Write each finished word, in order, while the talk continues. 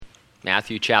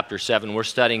Matthew chapter 7. We're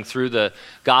studying through the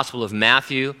Gospel of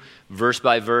Matthew, verse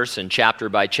by verse and chapter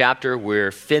by chapter.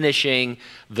 We're finishing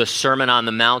the Sermon on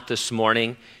the Mount this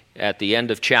morning. At the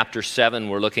end of chapter 7,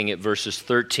 we're looking at verses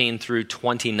 13 through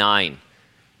 29.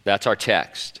 That's our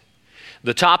text.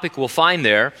 The topic we'll find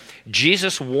there,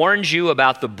 Jesus warns you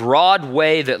about the broad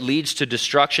way that leads to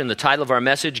destruction. The title of our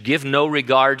message, Give No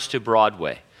Regards to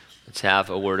Broadway. Let's have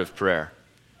a word of prayer.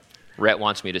 Rhett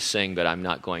wants me to sing, but I'm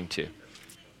not going to.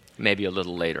 Maybe a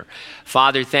little later.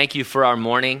 Father, thank you for our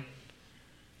morning.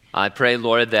 I pray,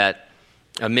 Lord, that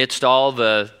amidst all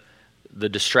the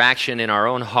distraction in our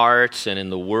own hearts and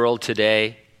in the world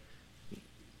today,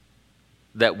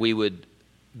 that we would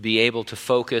be able to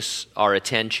focus our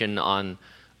attention on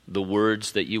the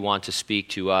words that you want to speak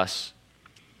to us.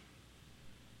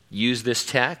 Use this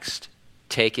text,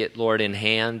 take it, Lord, in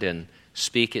hand and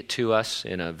speak it to us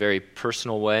in a very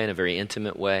personal way, in a very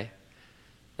intimate way.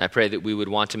 I pray that we would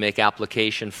want to make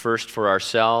application first for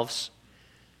ourselves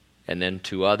and then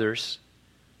to others,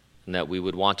 and that we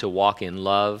would want to walk in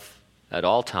love at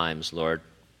all times, Lord,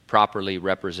 properly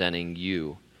representing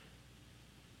you.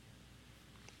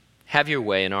 Have your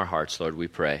way in our hearts, Lord, we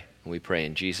pray. And we pray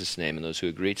in Jesus' name. And those who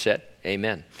agreed said,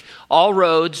 amen. All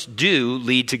roads do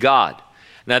lead to God.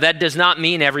 Now, that does not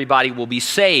mean everybody will be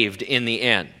saved in the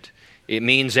end. It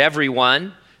means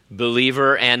everyone,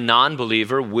 believer and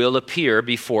non-believer, will appear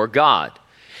before God.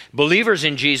 Believers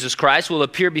in Jesus Christ will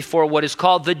appear before what is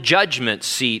called the judgment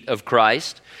seat of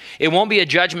Christ. It won't be a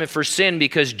judgment for sin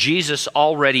because Jesus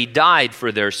already died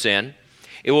for their sin.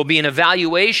 It will be an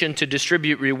evaluation to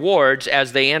distribute rewards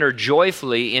as they enter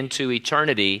joyfully into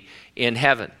eternity in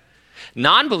heaven.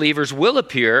 Non-believers will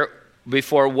appear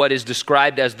before what is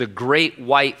described as the great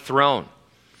white throne.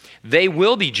 They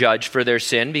will be judged for their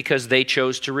sin because they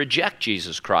chose to reject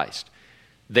Jesus Christ.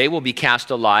 They will be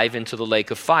cast alive into the lake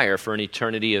of fire for an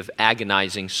eternity of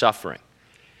agonizing suffering.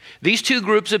 These two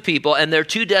groups of people and their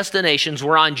two destinations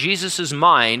were on Jesus'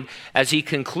 mind as he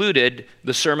concluded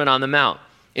the Sermon on the Mount.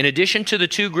 In addition to the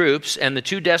two groups and the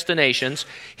two destinations,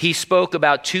 he spoke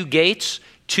about two gates,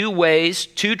 two ways,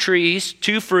 two trees,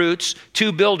 two fruits,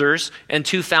 two builders, and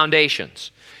two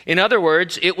foundations. In other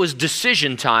words, it was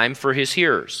decision time for his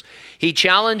hearers. He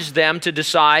challenged them to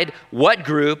decide what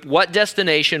group, what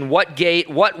destination, what gate,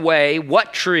 what way,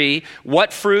 what tree,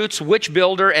 what fruits, which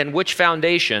builder, and which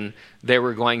foundation they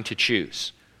were going to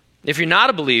choose. If you're not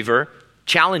a believer,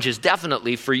 challenge is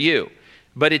definitely for you.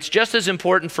 But it's just as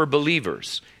important for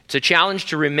believers. It's a challenge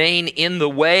to remain in the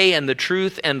way and the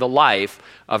truth and the life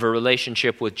of a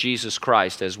relationship with Jesus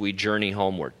Christ as we journey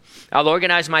homeward. I'll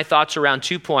organize my thoughts around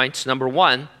 2 points. Number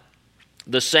one,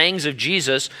 the sayings of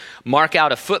Jesus mark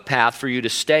out a footpath for you to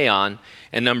stay on.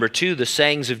 And number two, the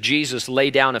sayings of Jesus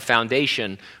lay down a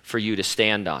foundation for you to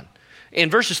stand on. In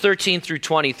verses 13 through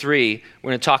 23, we're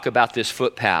going to talk about this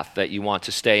footpath that you want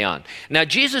to stay on. Now,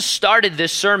 Jesus started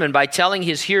this sermon by telling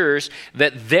his hearers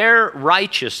that their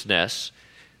righteousness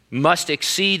must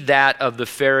exceed that of the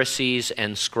Pharisees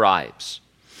and scribes.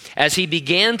 As he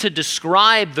began to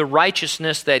describe the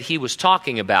righteousness that he was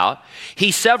talking about,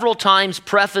 he several times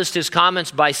prefaced his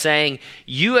comments by saying,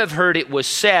 "You have heard it was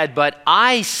said, but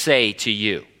I say to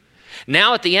you."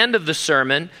 Now at the end of the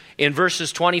sermon, in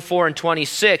verses 24 and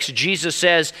 26, Jesus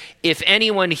says, "If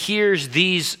anyone hears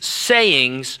these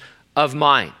sayings of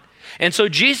mine." And so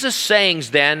Jesus'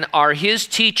 sayings then are his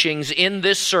teachings in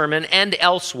this sermon and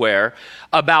elsewhere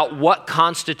about what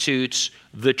constitutes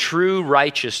the true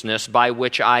righteousness by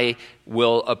which I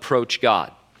will approach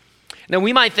God. Now,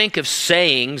 we might think of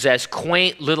sayings as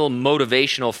quaint little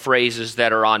motivational phrases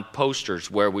that are on posters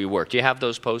where we work. Do you have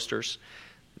those posters?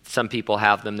 Some people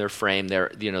have them, they're framed, they're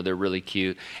really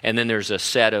cute. And then there's a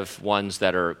set of ones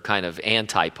that are kind of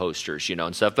anti-posters,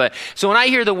 and stuff. But so when I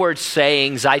hear the word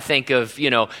sayings, I think of,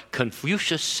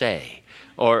 Confucius say,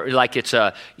 or like it's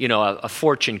a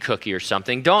fortune cookie or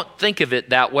something. Don't think of it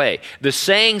that way. The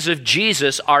sayings of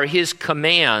Jesus are his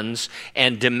commands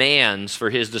and demands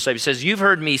for his disciples. He says, "You've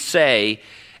heard me say,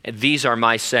 and these are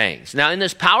my sayings." Now, in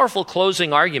this powerful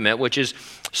closing argument, which is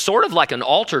sort of like an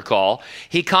altar call,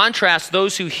 he contrasts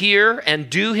those who hear and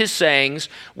do his sayings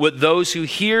with those who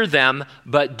hear them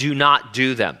but do not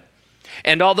do them.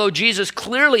 And although Jesus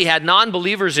clearly had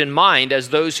non-believers in mind as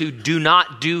those who do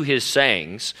not do his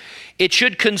sayings, it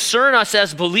should concern us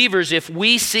as believers if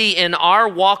we see in our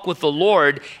walk with the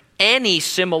Lord any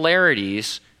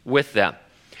similarities with them.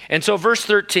 And so verse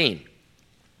 13,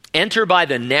 "Enter by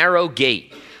the narrow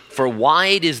gate, for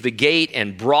wide is the gate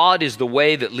and broad is the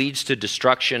way that leads to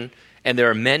destruction, and there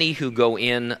are many who go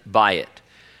in by it.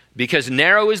 Because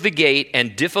narrow is the gate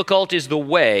and difficult is the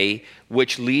way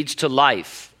which leads to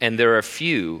life, and there are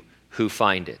few who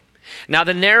find it." Now,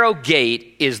 the narrow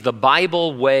gate is the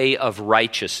Bible way of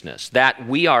righteousness, that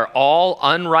we are all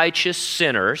unrighteous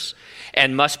sinners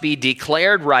and must be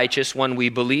declared righteous when we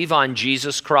believe on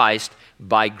Jesus Christ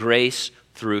by grace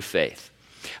through faith.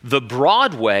 The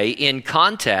broad way, in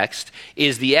context,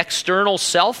 is the external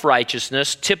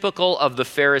self-righteousness typical of the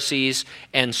Pharisees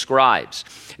and scribes.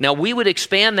 Now, we would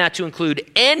expand that to include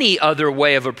any other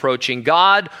way of approaching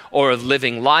God or of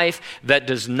living life that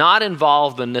does not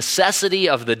involve the necessity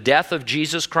of the death of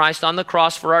Jesus Christ on the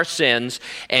cross for our sins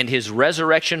and his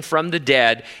resurrection from the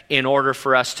dead in order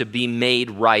for us to be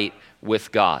made right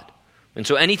with God. And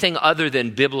so anything other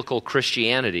than biblical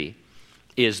Christianity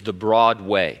is the broad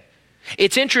way.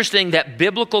 It's interesting that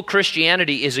biblical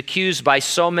Christianity is accused by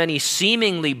so many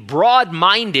seemingly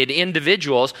broad-minded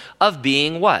individuals of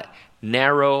being what?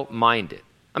 Narrow-minded.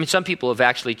 I mean, some people have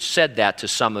actually said that to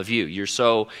some of you. You're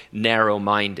so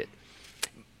narrow-minded.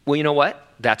 Well, you know what?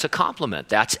 That's a compliment.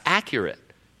 That's accurate.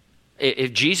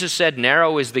 If Jesus said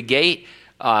narrow is the gate,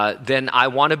 then I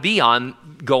want to be on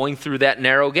going through that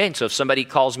narrow gate. So if somebody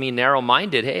calls me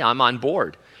narrow-minded, hey, I'm on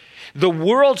board. The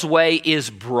world's way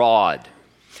is broad.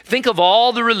 Think of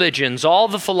all the religions, all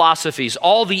the philosophies,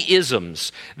 all the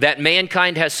isms that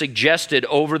mankind has suggested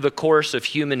over the course of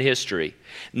human history.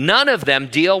 None of them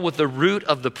deal with the root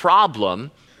of the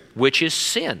problem, which is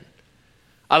sin.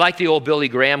 I like the old Billy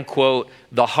Graham quote,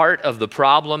 "The heart of the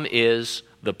problem is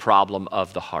the problem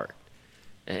of the heart."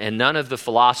 And none of the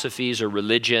philosophies or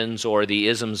religions or the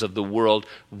isms of the world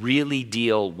really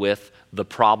deal with the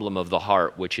problem of the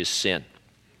heart, which is sin.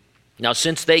 Now,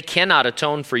 since they cannot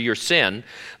atone for your sin,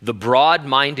 the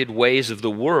broad-minded ways of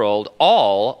the world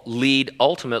all lead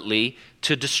ultimately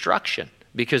to destruction,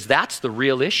 because that's the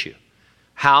real issue.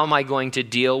 How am I going to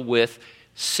deal with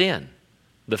sin?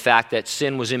 The fact that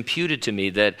sin was imputed to me,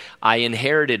 that I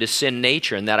inherited a sin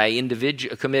nature, and that I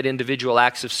commit individual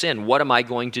acts of sin. What am I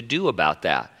going to do about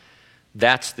that?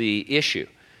 That's the issue.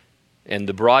 And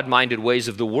the broad-minded ways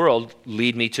of the world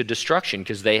lead me to destruction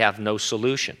because they have no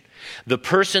solution. The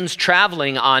persons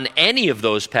traveling on any of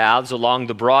those paths along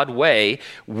the broad way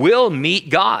will meet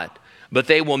God, but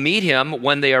they will meet him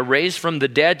when they are raised from the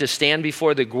dead to stand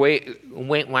before the great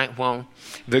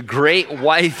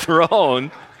white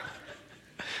throne.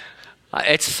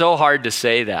 It's so hard to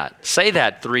say that. Say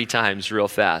that 3 times real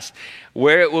fast.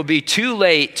 Where it will be too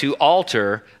late to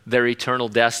alter their eternal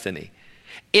destiny.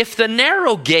 If the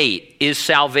narrow gate is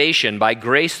salvation by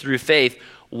grace through faith,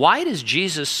 why does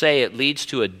Jesus say it leads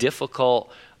to a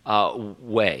difficult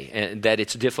way, and that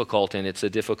it's difficult and it's a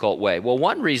difficult way? Well,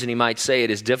 one reason he might say it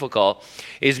is difficult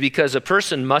is because a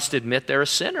person must admit they're a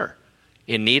sinner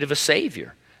in need of a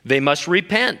Savior. They must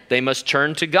repent. They must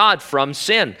turn to God from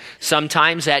sin,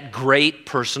 sometimes at great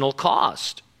personal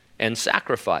cost and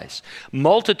sacrifice.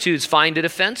 Multitudes find it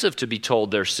offensive to be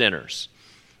told they're sinners.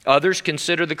 Others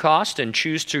consider the cost and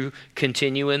choose to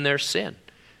continue in their sin.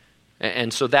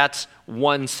 And so that's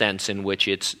one sense in which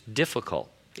it's difficult.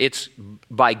 It's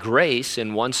by grace,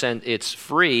 in one sense, it's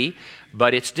free,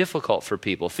 but it's difficult for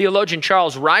people. Theologian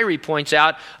Charles Ryrie points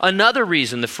out another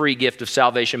reason the free gift of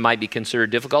salvation might be considered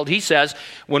difficult. He says,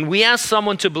 when we ask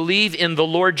someone to believe in the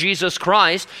Lord Jesus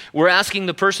Christ, we're asking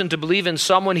the person to believe in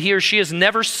someone he or she has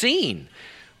never seen.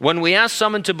 When we ask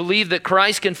someone to believe that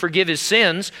Christ can forgive his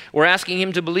sins, we're asking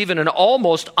him to believe in an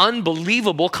almost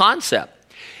unbelievable concept.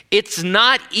 It's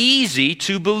not easy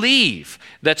to believe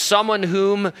that someone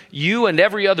whom you and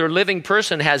every other living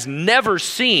person has never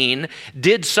seen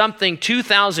did something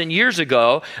 2,000 years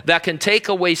ago that can take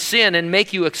away sin and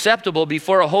make you acceptable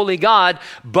before a holy God,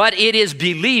 but it is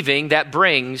believing that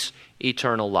brings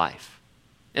eternal life.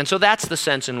 And so that's the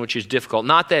sense in which it's difficult.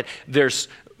 Not that there's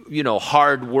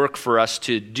hard work for us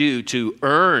to do to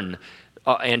earn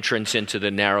entrance into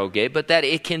the narrow gate, but that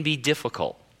it can be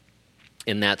difficult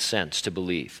in that sense to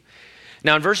believe.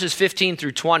 Now in verses 15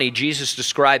 through 20, Jesus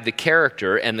described the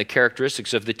character and the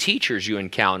characteristics of the teachers you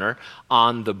encounter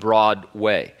on the broad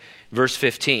way. Verse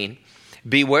 15,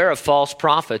 beware of false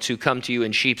prophets who come to you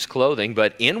in sheep's clothing,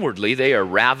 but inwardly they are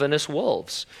ravenous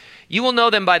wolves. You will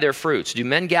know them by their fruits. Do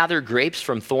men gather grapes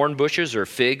from thorn bushes or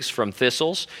figs from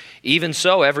thistles? Even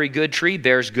so, every good tree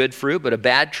bears good fruit, but a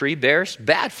bad tree bears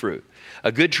bad fruit.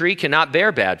 A good tree cannot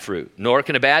bear bad fruit, nor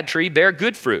can a bad tree bear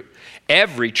good fruit.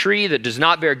 Every tree that does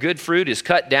not bear good fruit is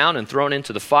cut down and thrown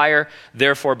into the fire.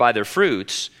 Therefore, by their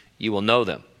fruits you will know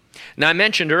them. Now, I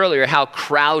mentioned earlier how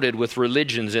crowded with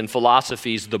religions and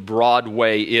philosophies the broad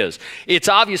way is. It's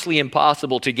obviously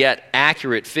impossible to get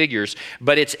accurate figures,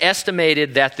 but it's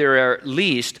estimated that there are at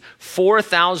least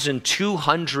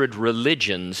 4,200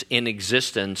 religions in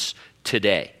existence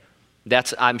today.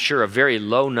 That's, I'm sure, a very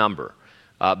low number,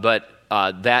 but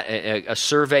a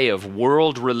survey of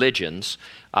world religions,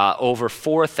 over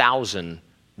 4,000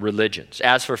 religions.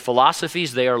 As for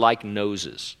philosophies, they are like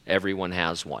noses. Everyone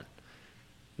has one.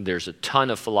 There's a ton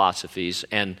of philosophies,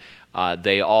 and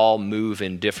they all move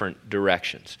in different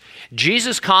directions.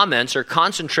 Jesus' comments are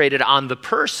concentrated on the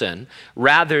person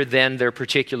rather than their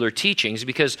particular teachings,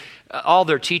 because all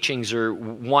their teachings are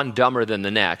one dumber than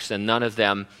the next, and none of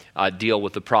them deal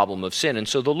with the problem of sin. And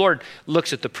so the Lord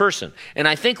looks at the person. And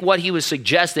I think what he was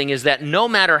suggesting is that no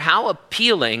matter how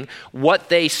appealing what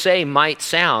they say might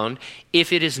sound,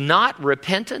 if it is not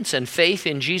repentance and faith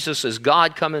in Jesus as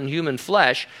God come in human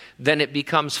flesh, then it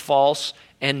becomes false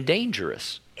and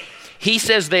dangerous. He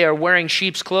says they are wearing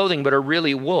sheep's clothing but are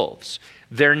really wolves.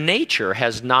 Their nature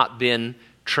has not been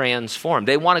transformed.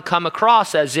 They want to come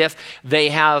across as if they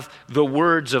have the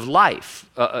words of life,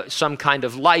 some kind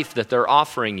of life that they're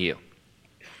offering you.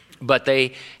 But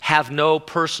they have no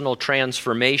personal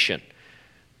transformation.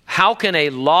 How can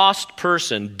a lost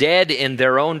person, dead in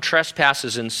their own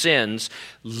trespasses and sins,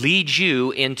 lead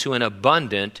you into an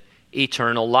abundant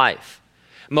eternal life?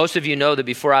 Most of you know that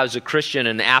before I was a Christian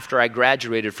and after I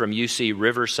graduated from UC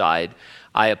Riverside,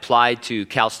 I applied to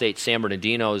Cal State San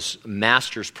Bernardino's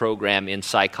master's program in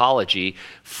psychology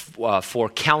for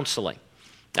counseling.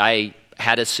 I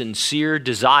had a sincere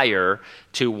desire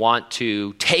to want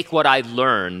to take what I'd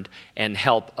learned and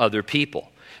help other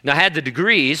people. Now, I had the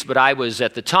degrees, but I was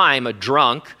at the time a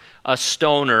drunk, a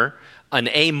stoner, an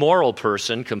amoral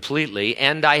person completely,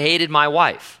 and I hated my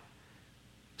wife.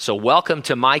 So welcome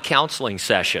to my counseling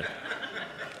session.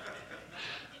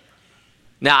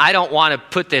 Now, I don't want to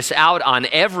put this out on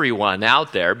everyone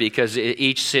out there because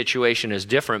each situation is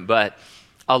different, but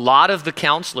a lot of the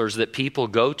counselors that people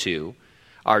go to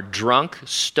are drunk,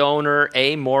 stoner,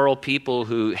 amoral people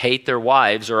who hate their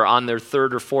wives or are on their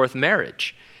third or fourth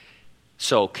marriage.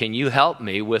 So can you help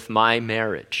me with my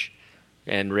marriage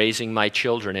and raising my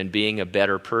children and being a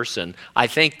better person? I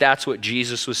think that's what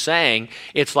Jesus was saying.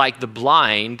 It's like the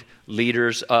blind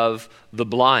leaders of the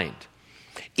blind.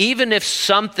 Even if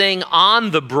something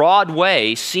on the broad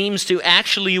way seems to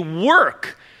actually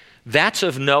work, that's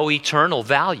of no eternal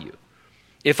value.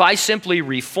 If I simply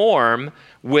reform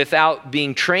without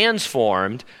being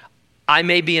transformed, I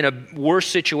may be in a worse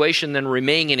situation than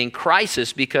remaining in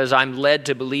crisis because I'm led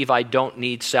to believe I don't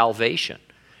need salvation.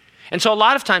 And so a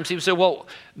lot of times people say, well,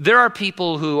 there are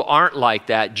people who aren't like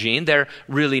that, Gene. They're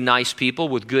really nice people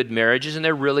with good marriages and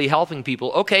they're really helping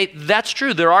people. Okay, that's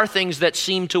true. There are things that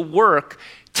seem to work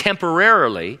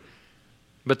temporarily,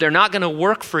 but they're not going to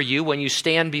work for you when you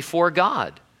stand before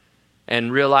God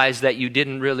and realize that you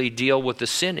didn't really deal with the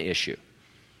sin issue.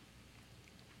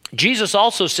 Jesus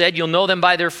also said, you'll know them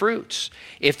by their fruits.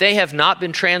 If they have not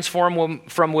been transformed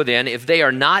from within, if they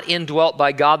are not indwelt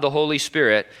by God the Holy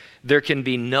Spirit, there can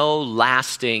be no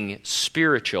lasting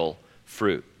spiritual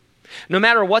fruit. No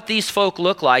matter what these folk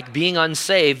look like, being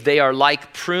unsaved, they are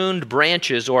like pruned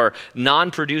branches or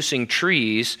non-producing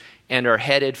trees and are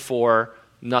headed for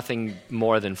nothing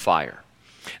more than fire.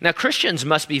 Now, Christians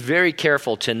must be very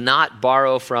careful to not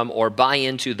borrow from or buy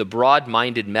into the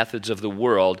broad-minded methods of the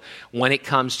world when it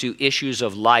comes to issues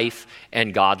of life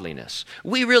and godliness.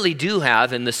 We really do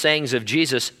have, in the sayings of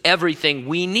Jesus, everything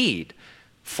we need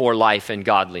for life and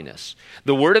godliness.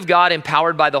 The Word of God,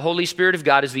 empowered by the Holy Spirit of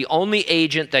God, is the only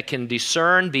agent that can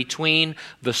discern between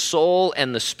the soul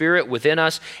and the spirit within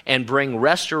us and bring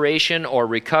restoration or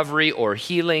recovery or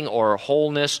healing or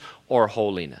wholeness or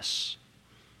holiness.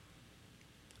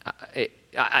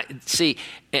 See,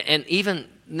 and even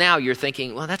now you're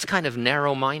thinking, well, that's kind of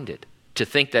narrow-minded to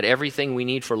think that everything we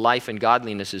need for life and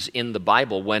godliness is in the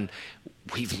Bible when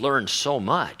we've learned so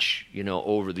much,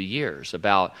 over the years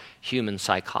about human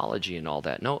psychology and all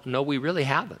that. No, we really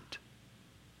haven't.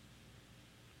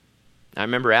 I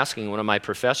remember asking one of my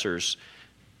professors,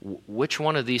 which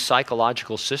one of these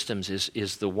psychological systems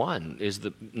is the one?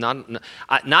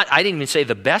 I didn't even say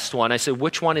the best one. I said,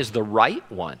 which one is the right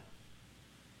one?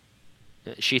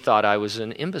 She thought I was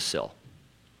an imbecile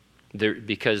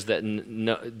because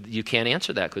you can't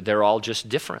answer that. They're all just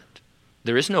different.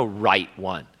 There is no right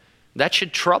one. That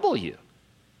should trouble you.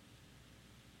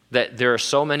 That there are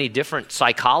so many different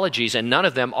psychologies and none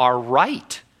of them are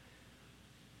right.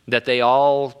 That they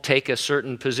all take a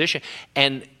certain position.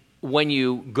 And when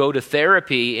you go to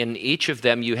therapy in each of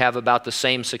them, you have about the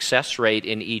same success rate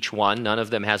in each one. None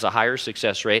of them has a higher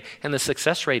success rate. And the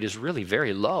success rate is really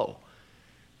very low.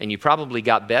 And you probably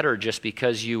got better just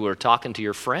because you were talking to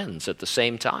your friends at the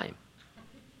same time.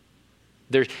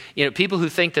 There's, people who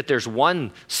think that there's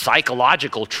one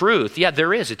psychological truth. Yeah,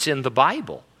 there is. It's in the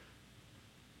Bible,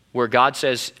 where God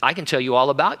says, I can tell you all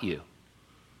about you.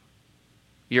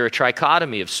 You're a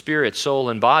trichotomy of spirit, soul,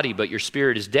 and body, but your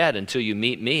spirit is dead until you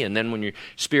meet me. And then when your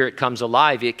spirit comes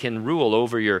alive, it can rule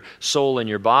over your soul and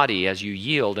your body as you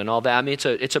yield and all that. I mean,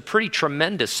 it's a pretty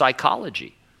tremendous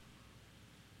psychology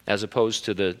as opposed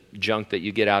to the junk that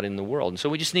you get out in the world. And so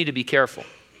we just need to be careful.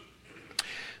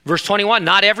 Verse 21,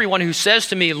 not everyone who says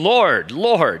to me, Lord,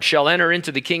 Lord, shall enter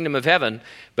into the kingdom of heaven,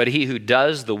 but he who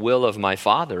does the will of my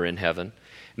Father in heaven.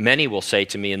 Many will say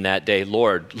to me in that day,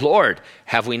 Lord, Lord,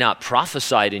 have we not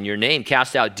prophesied in your name,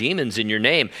 cast out demons in your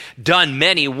name, done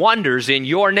many wonders in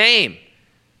your name?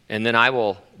 And then I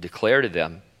will declare to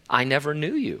them, I never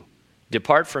knew you.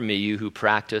 Depart from me, you who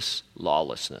practice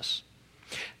lawlessness.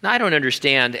 Now, I don't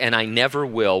understand, and I never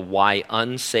will, why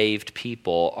unsaved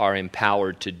people are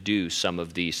empowered to do some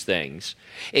of these things,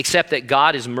 except that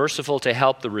God is merciful to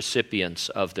help the recipients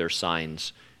of their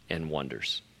signs and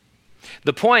wonders.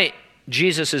 The point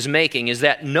Jesus is making is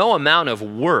that no amount of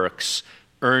works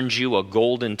earns you a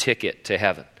golden ticket to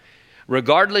heaven.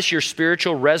 Regardless your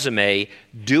spiritual resume,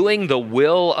 doing the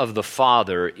will of the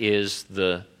Father is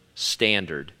the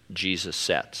standard Jesus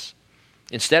sets.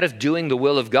 Instead of doing the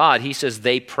will of God, he says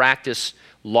they practice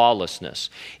lawlessness.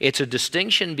 It's a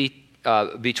distinction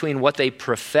between what they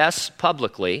profess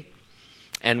publicly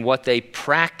and what they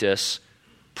practice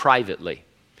privately.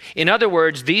 In other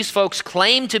words, these folks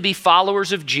claim to be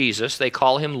followers of Jesus. They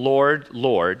call him Lord,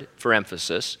 Lord, for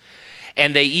emphasis.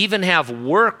 And they even have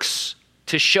works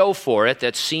to show for it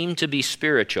that seem to be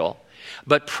spiritual.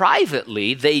 But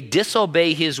privately, they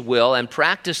disobey his will and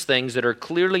practice things that are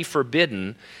clearly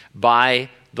forbidden by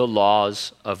the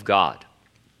laws of God.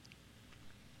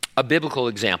 A biblical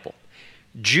example.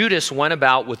 Judas went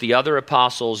about with the other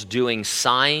apostles doing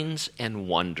signs and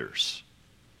wonders.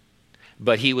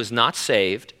 But he was not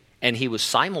saved, and he was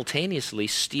simultaneously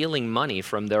stealing money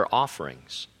from their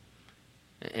offerings.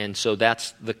 And so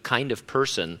that's the kind of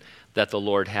person that the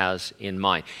Lord has in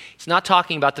mind. He's not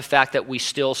talking about the fact that we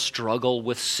still struggle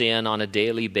with sin on a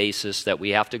daily basis, that we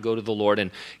have to go to the Lord and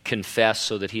confess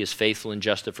so that he is faithful and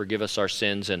just to forgive us our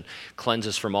sins and cleanse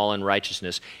us from all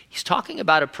unrighteousness. He's talking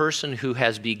about a person who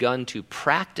has begun to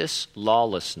practice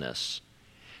lawlessness,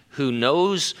 who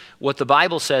knows what the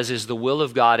Bible says is the will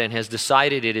of God and has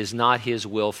decided it is not his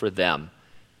will for them.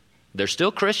 They're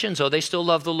still Christians, they still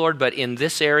love the Lord, but in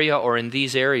this area or in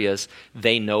these areas,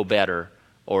 they know better,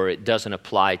 or it doesn't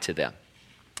apply to them.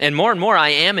 And more I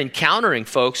am encountering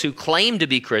folks who claim to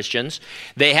be Christians.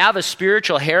 They have a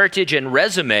spiritual heritage and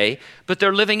resume, but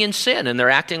they're living in sin and they're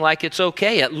acting like it's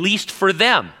okay, at least for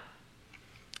them.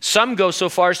 Some go so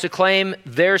far as to claim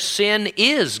their sin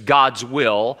is God's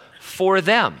will for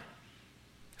them.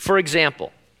 For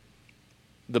example,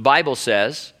 the Bible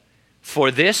says,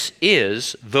 for this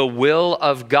is the will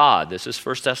of God. This is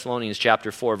 1 Thessalonians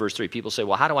chapter 4, verse 3. People say,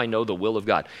 well, how do I know the will of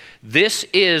God? This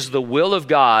is the will of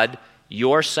God,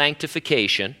 your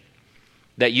sanctification,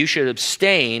 that you should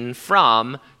abstain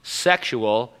from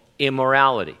sexual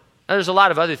immorality. Now, there's a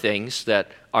lot of other things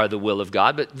that are the will of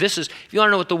God, but this is, if you want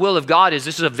to know what the will of God is,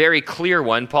 this is a very clear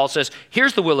one. Paul says,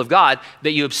 here's the will of God,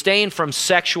 that you abstain from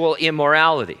sexual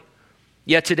immorality.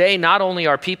 Yet today, not only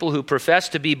are people who profess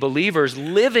to be believers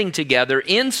living together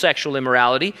in sexual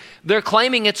immorality, they're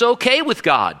claiming it's okay with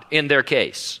God in their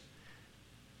case.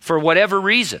 For whatever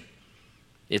reason.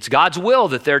 It's God's will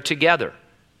that they're together.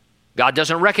 God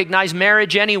doesn't recognize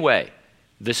marriage anyway.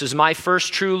 This is my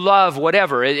first true love,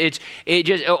 whatever.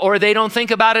 Or they don't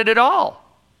think about it at all.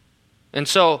 And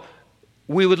so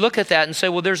we would look at that and say,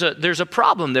 well, there's a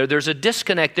problem there. There's a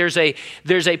disconnect. There's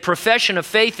a profession of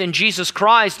faith in Jesus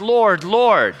Christ, Lord,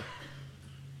 Lord.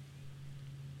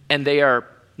 And they are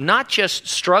not just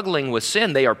struggling with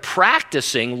sin, they are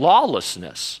practicing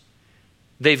lawlessness.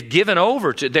 They've given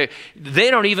over to,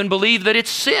 they don't even believe that it's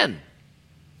sin.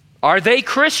 Are they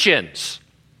Christians?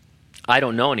 I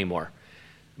don't know anymore.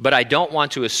 But I don't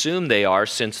want to assume they are,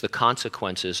 since the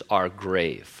consequences are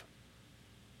grave.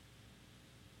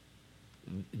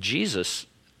 Jesus,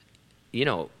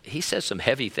 he says some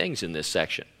heavy things in this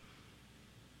section.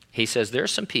 He says there are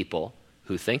some people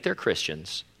who think they're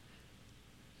Christians,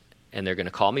 and they're going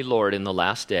to call me Lord in the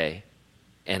last day,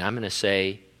 and I'm going to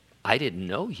say, I didn't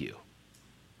know you.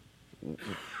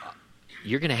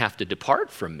 You're going to have to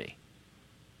depart from me.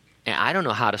 And I don't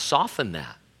know how to soften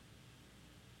that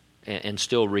and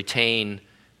still retain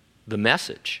the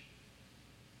message.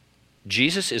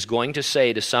 Jesus is going to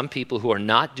say to some people who are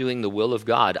not doing the will of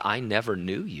God, I never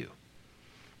knew you.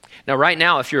 Now, right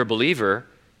now, if you're a believer,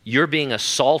 you're being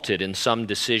assaulted in some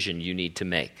decision you need to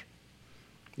make.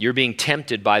 You're being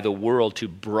tempted by the world to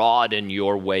broaden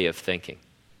your way of thinking,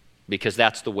 because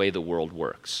that's the way the world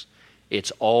works.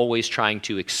 It's always trying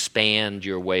to expand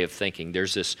your way of thinking.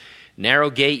 There's Narrow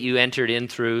gate you entered in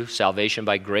through, salvation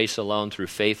by grace alone, through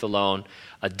faith alone.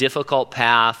 A difficult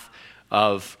path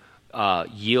of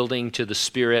yielding to the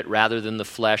Spirit rather than the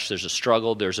flesh. There's a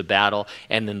struggle, there's a battle,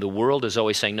 and then the world is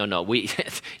always saying, no,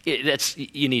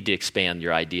 you need to expand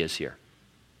your ideas here.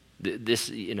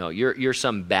 You're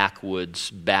some backwards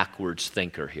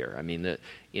thinker here. I mean,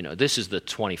 this is the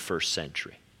 21st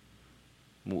century.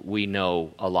 We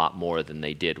know a lot more than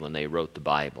they did when they wrote the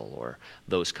Bible or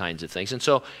those kinds of things. And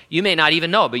so you may not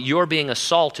even know, but you're being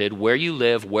assaulted where you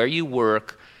live, where you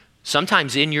work,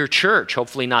 sometimes in your church,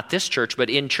 hopefully not this church, but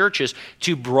in churches,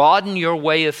 to broaden your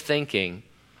way of thinking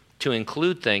to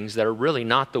include things that are really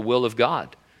not the will of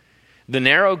God. The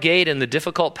narrow gate and the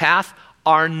difficult path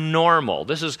are normal.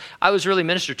 I was really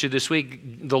ministered to this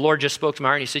week. The Lord just spoke to my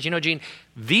heart and he said, Gene,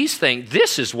 these things,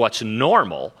 this is what's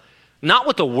normal, not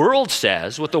what the world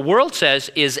says. What the world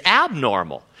says is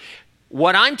abnormal.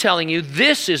 What I'm telling you,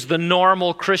 this is the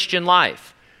normal Christian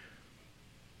life.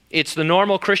 It's the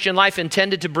normal Christian life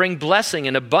intended to bring blessing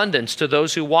and abundance to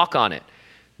those who walk on it.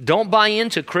 Don't buy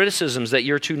into criticisms that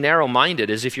you're too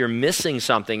narrow-minded, as if you're missing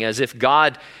something, as if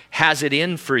God has it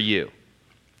in for you.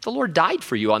 The Lord died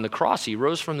for you on the cross. He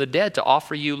rose from the dead to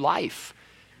offer you life.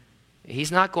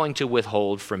 He's not going to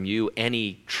withhold from you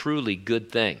any truly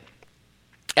good thing.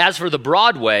 As for the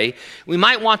broad way, we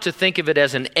might want to think of it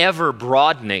as an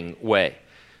ever-broadening way.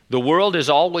 The world is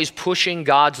always pushing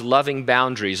God's loving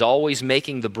boundaries, always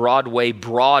making the broad way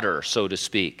broader, so to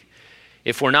speak.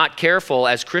 If we're not careful,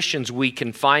 as Christians, we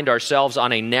can find ourselves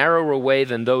on a narrower way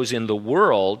than those in the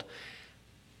world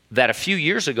that a few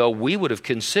years ago we would have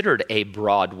considered a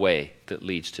broad way that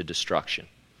leads to destruction.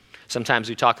 Sometimes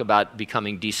we talk about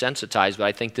becoming desensitized, but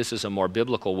I think this is a more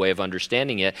biblical way of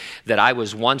understanding it, that I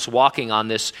was once walking on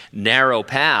this narrow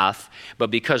path,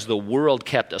 but because the world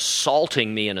kept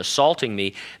assaulting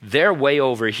me, they're way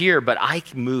over here, but I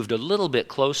moved a little bit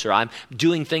closer. I'm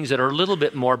doing things that are a little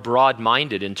bit more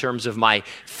broad-minded in terms of my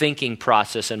thinking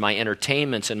process and my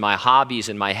entertainments and my hobbies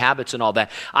and my habits and all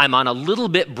that. I'm on a little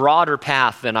bit broader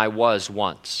path than I was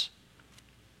once.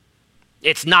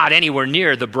 It's not anywhere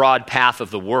near the broad path of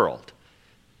the world.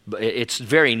 It's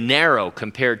very narrow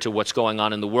compared to what's going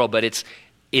on in the world, but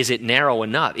is it narrow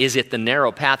enough? Is it the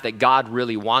narrow path that God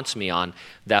really wants me on?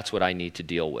 That's what I need to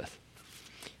deal with.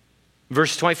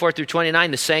 Verses 24 through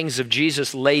 29, the sayings of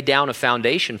Jesus lay down a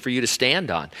foundation for you to stand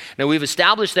on. Now, we've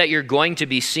established that you're going to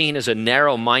be seen as a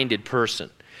narrow-minded person.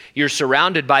 You're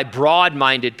surrounded by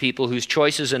broad-minded people whose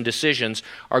choices and decisions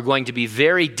are going to be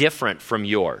very different from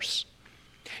yours.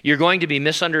 You're going to be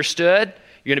misunderstood,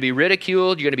 you're going to be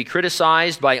ridiculed, you're going to be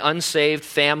criticized by unsaved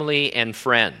family and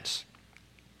friends.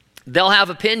 They'll have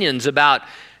opinions about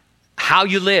how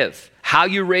you live, how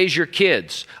you raise your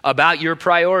kids, about your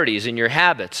priorities and your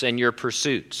habits and your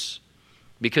pursuits.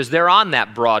 Because they're on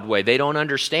that broad way. They don't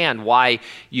understand why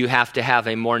you have to have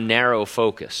a more narrow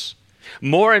focus.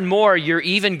 More and more, you're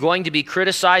even going to be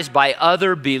criticized by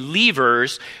other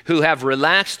believers who have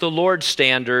relaxed the Lord's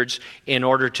standards in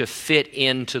order to fit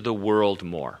into the world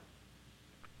more.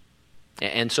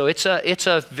 And so it's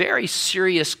a very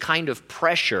serious kind of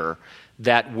pressure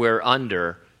that we're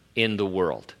under in the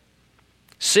world.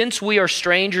 Since we are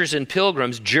strangers and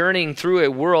pilgrims journeying through a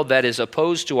world that is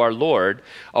opposed to our Lord,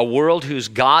 a world whose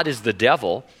God is the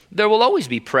devil, there will always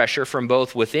be pressure from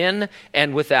both within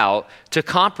and without to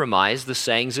compromise the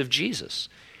sayings of Jesus.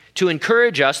 To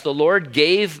encourage us, the Lord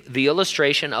gave the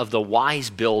illustration of the wise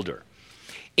builder.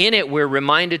 In it, we're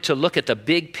reminded to look at the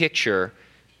big picture,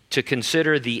 to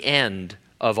consider the end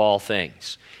of all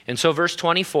things. And so verse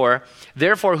 24,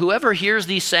 therefore, whoever hears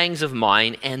these sayings of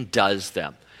mine and does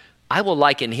them, I will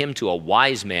liken him to a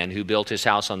wise man who built his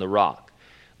house on the rock.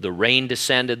 The rain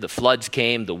descended, the floods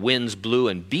came, the winds blew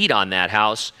and beat on that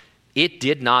house. It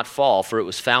did not fall, for it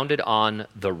was founded on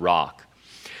the rock.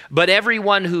 But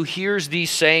everyone who hears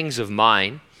these sayings of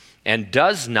mine and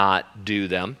does not do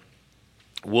them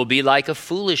will be like a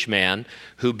foolish man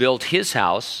who built his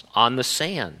house on the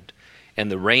sand.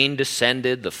 And the rain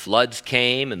descended, the floods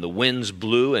came, and the winds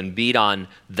blew and beat on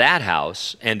that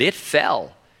house, and it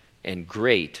fell, and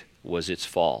great was its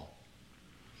fall.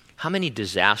 How many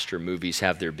disaster movies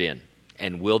have there been,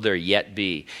 and will there yet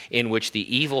be, in which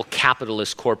the evil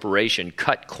capitalist corporation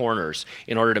cut corners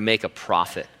in order to make a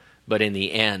profit, but in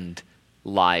the end,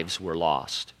 lives were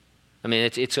lost? I mean,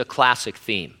 it's a classic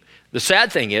theme. The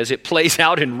sad thing is it plays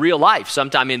out in real life.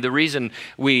 The reason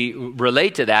we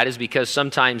relate to that is because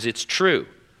sometimes it's true.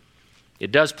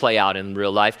 It does play out in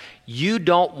real life. You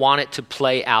don't want it to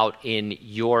play out in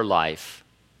your life.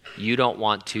 You don't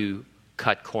want to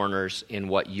cut corners in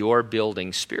what you're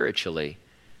building spiritually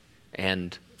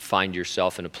and find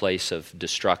yourself in a place of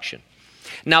destruction.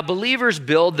 Now, believers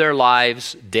build their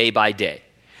lives day by day.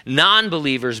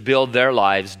 Non-believers build their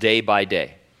lives day by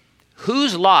day.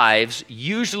 Whose lives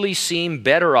usually seem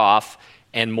better off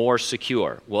and more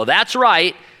secure? Well, that's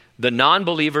right. The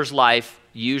non-believer's life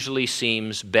usually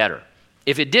seems better.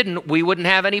 If it didn't, we wouldn't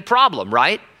have any problem,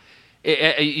 right?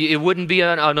 It wouldn't be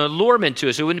an allurement to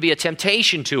us. It wouldn't be a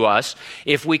temptation to us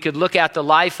if we could look at the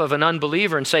life of an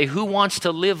unbeliever and say, who wants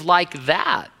to live like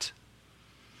that?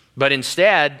 But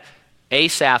instead,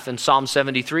 Asaph in Psalm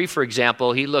 73, for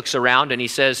example, he looks around and he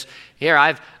says, here,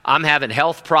 I'm having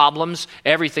health problems.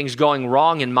 Everything's going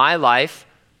wrong in my life.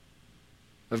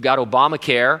 I've got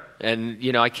Obamacare,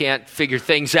 and, I can't figure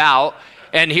things out.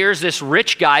 And here's this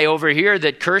rich guy over here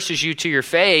that curses you to your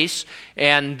face,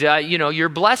 and, you're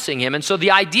blessing him. And so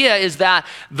the idea is that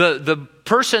the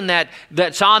person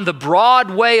that's on the broad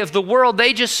way of the world,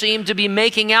 they just seem to be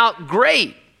making out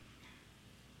great.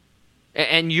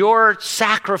 And you're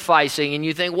sacrificing, and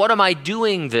you think, what am I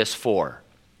doing this for?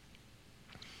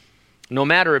 No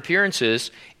matter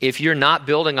appearances, if you're not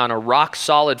building on a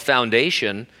rock-solid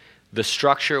foundation, the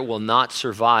structure will not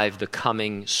survive the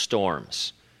coming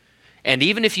storms. And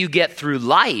even if you get through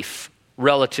life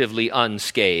relatively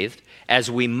unscathed,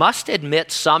 as we must admit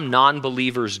some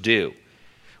non-believers do,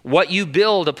 what you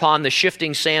build upon the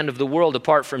shifting sand of the world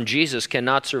apart from Jesus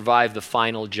cannot survive the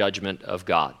final judgment of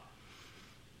God.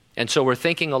 And so we're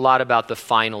thinking a lot about the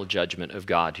final judgment of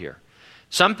God here.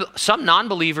 Some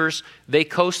non-believers, they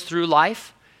coast through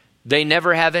life. They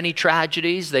never have any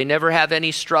tragedies. They never have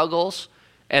any struggles.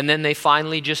 And then they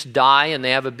finally just die, and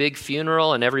they have a big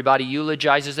funeral, and everybody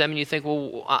eulogizes them. And you think,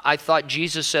 well, I thought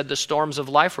Jesus said the storms of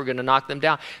life were going to knock them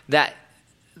down.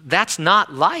 That's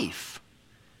not life.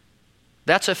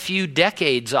 That's a few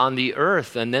decades on the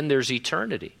earth, and then there's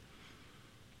eternity.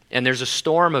 And there's a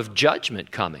storm of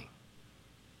judgment coming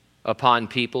upon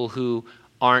people who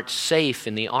aren't safe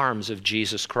in the arms of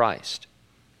Jesus Christ.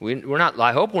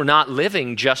 I hope we're not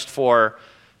living just for,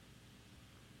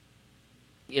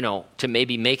 to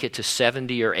maybe make it to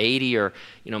 70 or 80 or,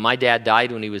 my dad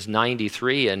died when he was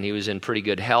 93 and he was in pretty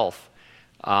good health.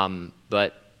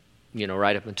 But,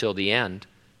 right up until the end.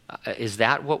 Is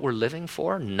that what we're living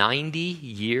for? 90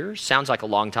 years? Sounds like a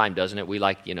long time, doesn't it? We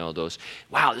like, those,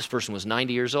 wow, this person was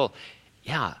 90 years old.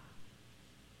 Yeah.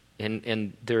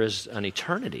 And there is an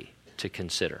eternity to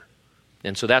consider.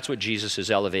 And so that's what Jesus is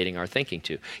elevating our thinking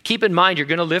to. Keep in mind, you're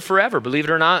going to live forever. Believe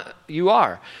it or not, you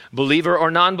are. Believer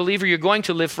or non-believer, you're going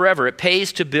to live forever. It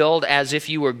pays to build as if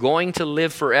you were going to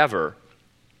live forever.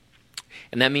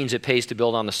 And that means it pays to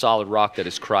build on the solid rock that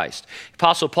is Christ.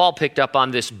 Apostle Paul picked up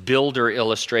on this builder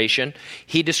illustration.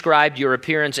 He described your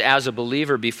appearance as a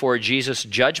believer before Jesus'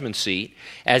 judgment seat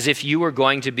as if you were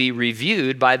going to be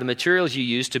reviewed by the materials you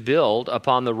used to build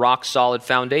upon the rock-solid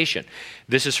foundation.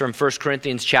 This is from 1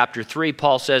 Corinthians chapter 3.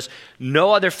 Paul says,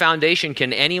 no other foundation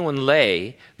can anyone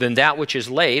lay than that which is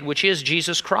laid, which is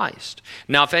Jesus Christ.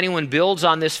 Now, if anyone builds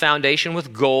on this foundation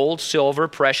with gold, silver,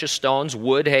 precious stones,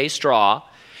 wood, hay, straw,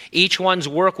 each one's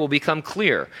work will become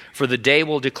clear, for the day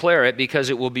will declare it, because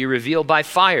it will be revealed by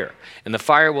fire. And the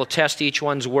fire will test each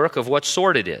one's work of what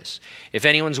sort it is. If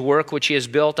anyone's work which he has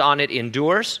built on it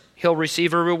endures, he'll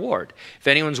receive a reward. If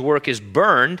anyone's work is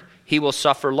burned, he will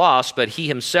suffer loss, but he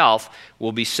himself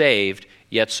will be saved,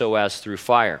 yet so as through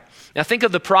fire. Now think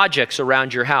of the projects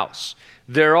around your house.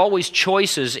 There are always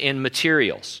choices in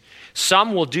materials.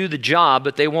 Some will do the job,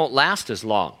 but they won't last as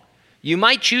long. You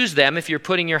might choose them if you're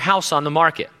putting your house on the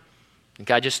market. Think,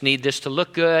 I just need this to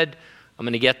look good. I'm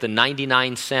going to get the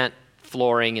 99-cent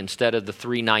flooring instead of the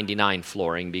 $3.99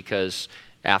 flooring because,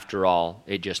 after all,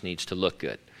 it just needs to look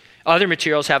good. Other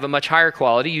materials have a much higher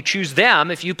quality. You choose them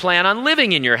if you plan on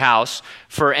living in your house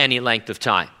for any length of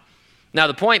time. Now,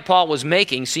 the point Paul was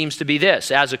making seems to be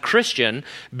this. As a Christian,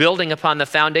 building upon the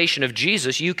foundation of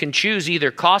Jesus, you can choose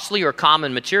either costly or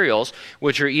common materials,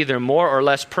 which are either more or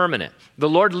less permanent. The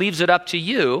Lord leaves it up to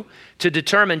you to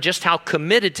determine just how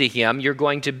committed to Him you're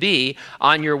going to be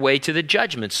on your way to the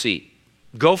judgment seat.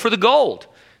 Go for the gold.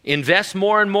 Invest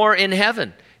more and more in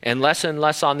heaven and less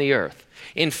on the earth.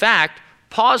 In fact,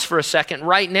 pause for a second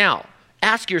right now.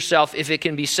 Ask yourself if it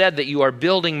can be said that you are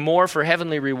building more for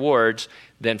heavenly rewards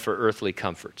than for earthly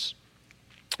comforts.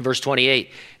 Verse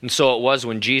 28, and so it was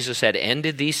when Jesus had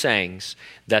ended these sayings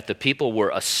that the people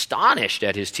were astonished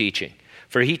at his teaching,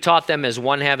 for he taught them as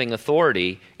one having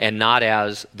authority and not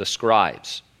as the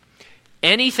scribes.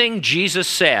 Anything Jesus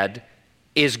said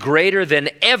is greater than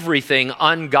everything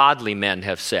ungodly men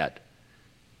have said.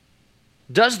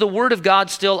 Does the Word of God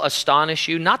still astonish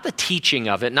you? Not the teaching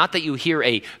of it, not that you hear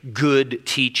a good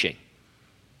teaching.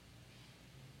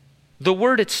 The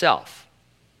Word itself.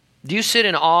 Do you sit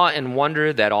in awe and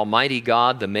wonder that Almighty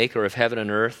God, the maker of heaven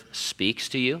and earth, speaks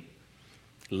to you,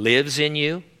 lives in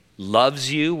you,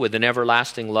 loves you with an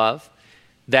everlasting love,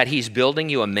 that he's building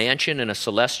you a mansion in a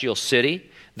celestial city,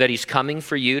 that he's coming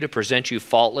for you to present you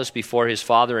faultless before his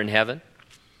Father in heaven?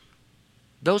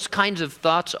 Those kinds of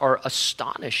thoughts are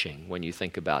astonishing when you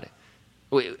think about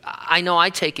it. I know I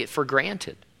take it for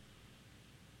granted.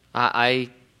 It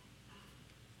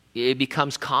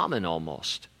becomes common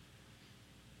almost.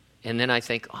 And then I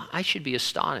think, oh, I should be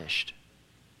astonished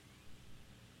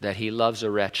that he loves a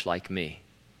wretch like me.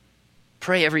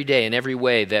 Pray every day in every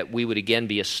way that we would again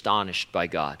be astonished by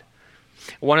God.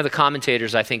 One of the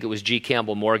commentators, I think it was G.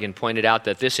 Campbell Morgan, pointed out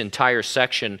that this entire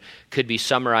section could be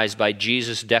summarized by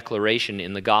Jesus' declaration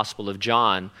in the Gospel of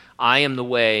John, I am the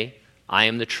way, I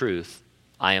am the truth,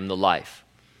 I am the life.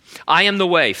 I am the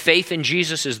way. Faith in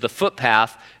Jesus is the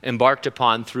footpath embarked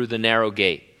upon through the narrow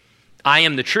gate. I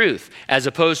am the truth, as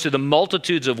opposed to the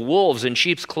multitudes of wolves in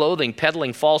sheep's clothing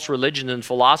peddling false religions and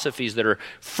philosophies that are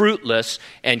fruitless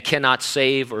and cannot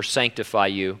save or sanctify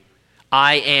you.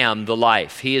 I am the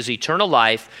life. He is eternal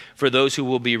life for those who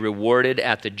will be rewarded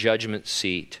at the judgment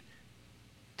seat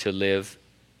to live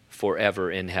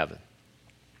forever in heaven.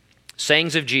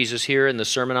 Sayings of Jesus here in the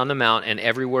Sermon on the Mount and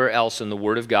everywhere else in the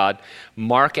Word of God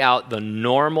mark out the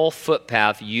normal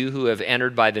footpath you who have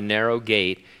entered by the narrow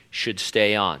gate should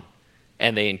stay on.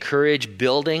 And they encourage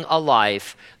building a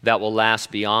life that will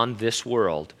last beyond this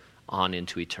world on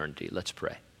into eternity. Let's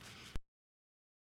pray.